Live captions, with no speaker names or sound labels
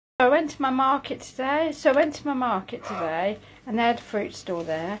I went to my market today. And they had a fruit stall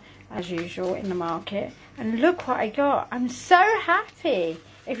there, as usual, in the market. And look what I got. I'm so happy.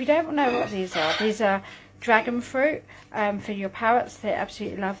 If you don't know what these are dragon fruit for your parrots. They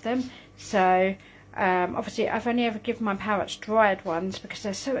absolutely love them. So, obviously, I've only ever given my parrots dried ones because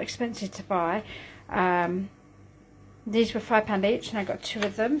they're so expensive to buy. These were £5 each, and I got 2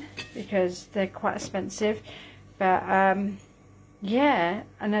 of them because they're quite expensive. But, yeah,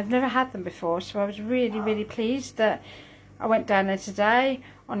 and I've never had them before, so I was really pleased that I went down there today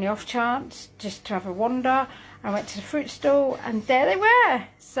on the off chance just to have a wander. I went to the fruit stall and there they were.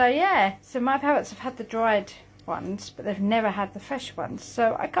 So yeah, so my parrots have had the dried ones, but they've never had the fresh ones,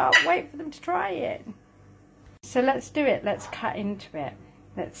 so I can't wait for them to try it. So let's do it. Let's cut into it.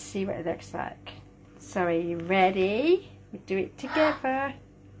 Let's see what it looks like. So are you ready? We do it together.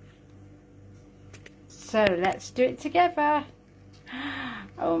 So let's do it together.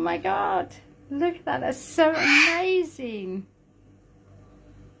 Oh my god, look at that, that's so amazing.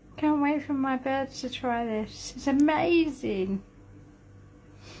 Can't wait for my birds to try this. It's amazing.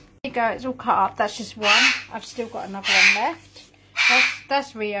 There you go, it's all cut up. That's just one. I've still got another one left.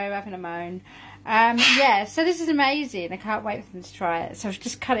 That's Rio having a moan. Yeah, so this is amazing. I can't wait for them to try it. So I've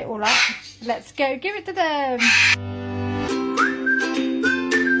just cut it all up. Let's go give it to them.